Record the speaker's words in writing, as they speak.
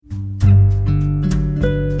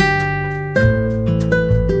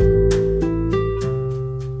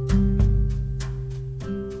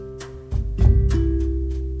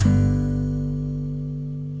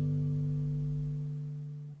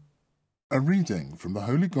reading from the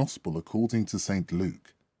Holy Gospel according to St.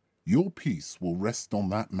 Luke. Your peace will rest on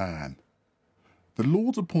that man. The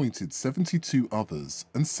Lord appointed 72 others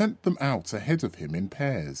and sent them out ahead of him in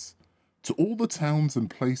pairs, to all the towns and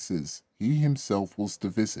places he himself was to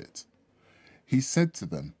visit. He said to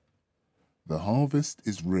them, "The harvest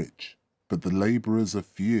is rich, but the laborers are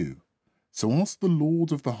few. So ask the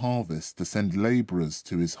Lord of the harvest to send laborers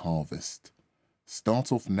to his harvest.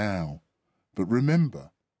 Start off now, but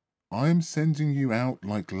remember, I am sending you out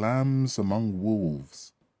like lambs among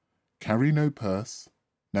wolves. Carry no purse,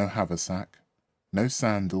 no haversack, no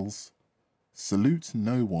sandals. Salute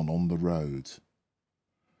no one on the road.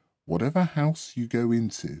 Whatever house you go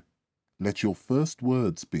into, let your first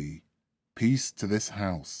words be, 'Peace to this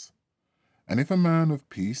house.' And if a man of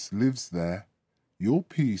peace lives there, your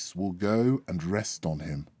peace will go and rest on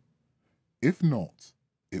him. If not,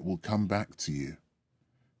 it will come back to you.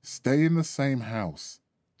 Stay in the same house,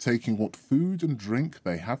 taking what food and drink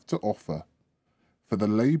they have to offer, for the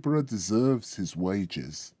laborer deserves his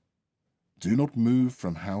wages. Do not move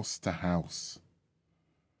from house to house.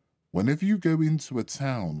 Whenever you go into a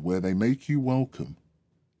town where they make you welcome,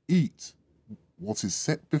 eat what is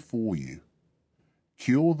set before you.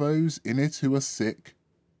 Cure those in it who are sick,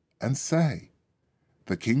 and say,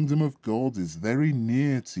 'The kingdom of God is very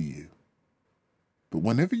near to you.' But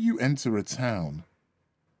whenever you enter a town,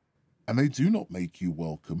 and they do not make you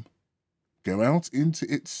welcome, go out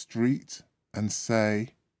into its street and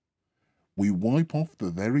say, 'We wipe off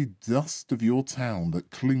the very dust of your town that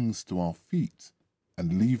clings to our feet,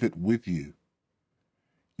 and leave it with you.'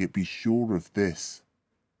 Yet be sure of this,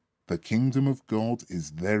 the kingdom of God is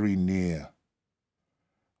very near.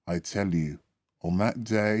 I tell you, on that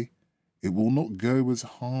day, it will not go as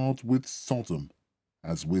hard with Sodom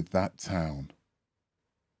as with that town."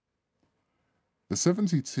 The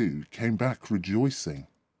 72 came back rejoicing.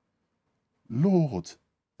 "Lord,"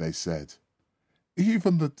 they said,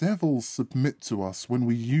 "even the devils submit to us when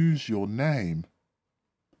we use your name."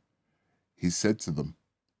 He said to them,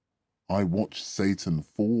 "I watched Satan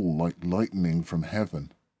fall like lightning from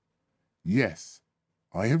heaven. Yes,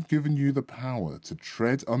 I have given you the power to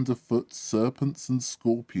tread underfoot serpents and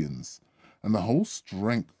scorpions, and the whole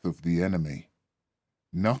strength of the enemy.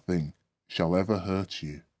 Nothing shall ever hurt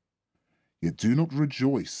you. Yet do not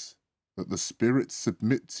rejoice that the spirits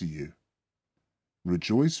submit to you.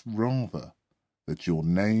 Rejoice rather that your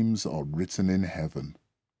names are written in heaven."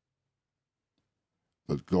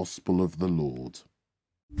 The Gospel of the Lord.